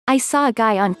I saw a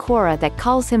guy on Quora that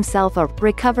calls himself a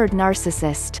recovered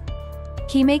narcissist.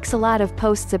 He makes a lot of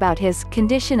posts about his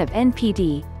condition of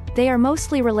NPD. They are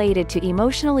mostly related to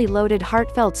emotionally loaded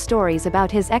heartfelt stories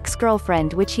about his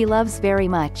ex-girlfriend which he loves very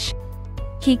much.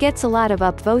 He gets a lot of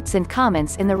upvotes and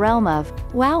comments in the realm of,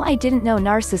 "Wow, I didn't know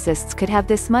narcissists could have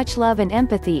this much love and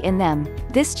empathy in them.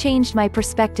 This changed my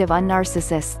perspective on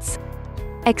narcissists."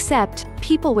 Except,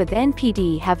 people with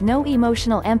NPD have no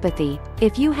emotional empathy.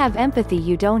 If you have empathy,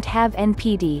 you don't have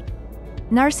NPD.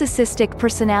 Narcissistic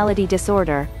personality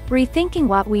disorder, rethinking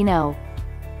what we know.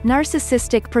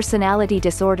 Narcissistic personality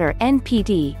disorder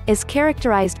 (NPD) is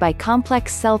characterized by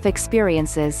complex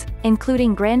self-experiences,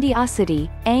 including grandiosity,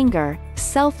 anger,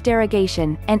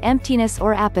 self-derogation, and emptiness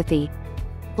or apathy.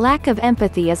 Lack of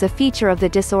empathy is a feature of the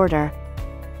disorder.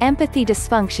 Empathy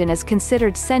dysfunction is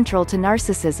considered central to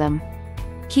narcissism.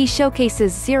 He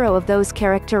showcases 0 of those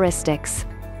characteristics.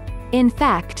 In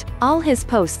fact, all his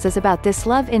posts is about this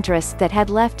love interest that had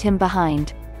left him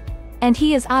behind. And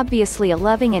he is obviously a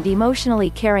loving and emotionally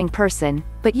caring person,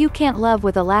 but you can't love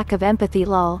with a lack of empathy,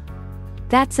 lol.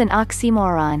 That's an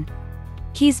oxymoron.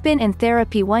 He's been in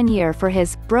therapy 1 year for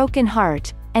his broken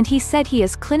heart, and he said he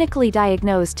is clinically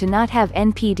diagnosed to not have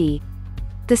NPD.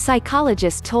 The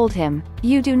psychologist told him,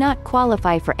 "You do not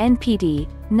qualify for NPD,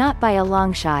 not by a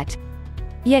long shot."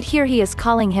 Yet here he is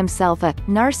calling himself a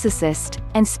narcissist,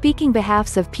 and speaking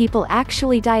behalfs of people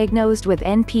actually diagnosed with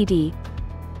NPD.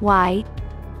 Why?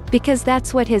 Because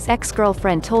that's what his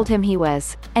ex-girlfriend told him he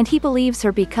was, and he believes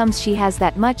her because she has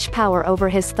that much power over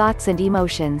his thoughts and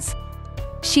emotions.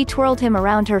 She twirled him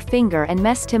around her finger and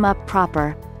messed him up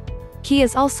proper. He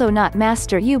is also not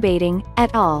masturbating,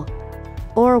 at all.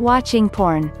 Or watching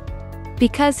porn.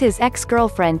 Because his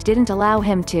ex-girlfriend didn't allow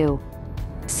him to.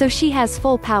 So she has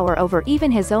full power over even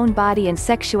his own body and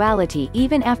sexuality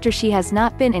even after she has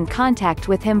not been in contact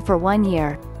with him for 1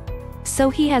 year. So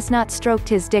he has not stroked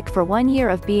his dick for 1 year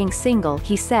of being single,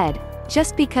 he said,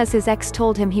 just because his ex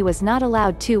told him he was not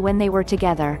allowed to when they were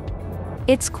together.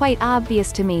 It's quite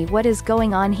obvious to me what is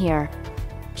going on here.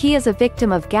 He is a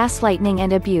victim of gaslighting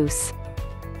and abuse.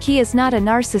 He is not a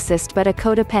narcissist but a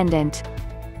codependent.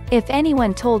 If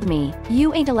anyone told me,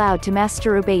 "You ain't allowed to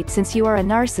masturbate since you are a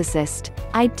narcissist,"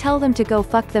 I'd tell them to go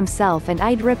fuck themselves and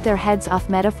I'd rip their heads off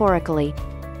metaphorically.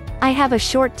 I have a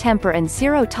short temper and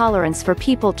 0 tolerance for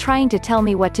people trying to tell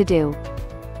me what to do.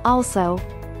 Also,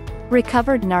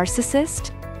 recovered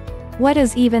narcissist? What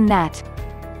is even that?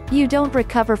 You don't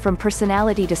recover from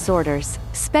personality disorders,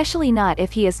 especially not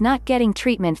if he is not getting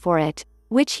treatment for it,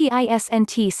 which he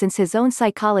isn't since his own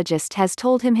psychologist has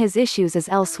told him his issues is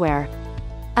elsewhere.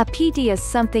 A PD is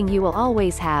something you will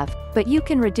always have, but you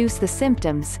can reduce the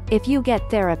symptoms if you get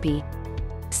therapy.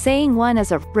 Saying one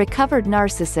is a recovered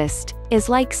narcissist is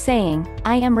like saying,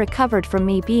 "I am recovered from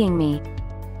me being me."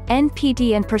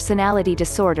 NPD and personality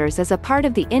disorders is a part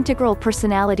of the integral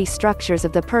personality structures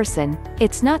of the person.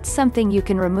 It's not something you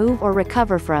can remove or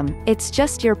recover from, it's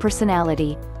just your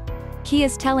personality. He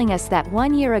is telling us that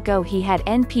 1 year ago he had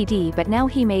NPD but now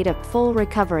he made a full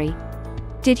recovery.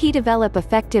 Did he develop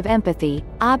effective empathy,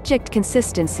 object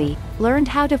consistency, learned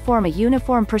how to form a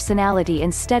uniform personality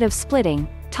instead of splitting,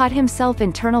 taught himself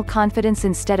internal confidence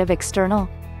instead of external?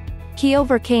 He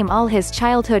overcame all his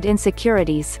childhood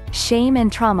insecurities, shame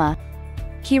and trauma.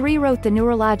 He rewrote the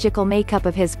neurological makeup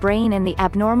of his brain and the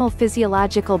abnormal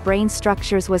physiological brain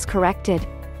structures was corrected.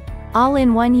 All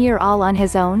in 1 year, all on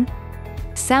his own?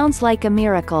 Sounds like a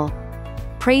miracle.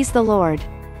 Praise the Lord.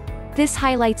 This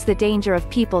highlights the danger of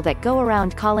people that go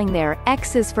around calling their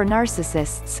exes for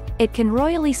narcissists. It can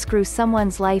royally screw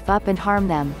someone's life up and harm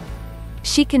them.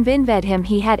 She convinced him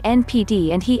he had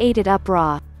NPD and he ate it up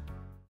raw.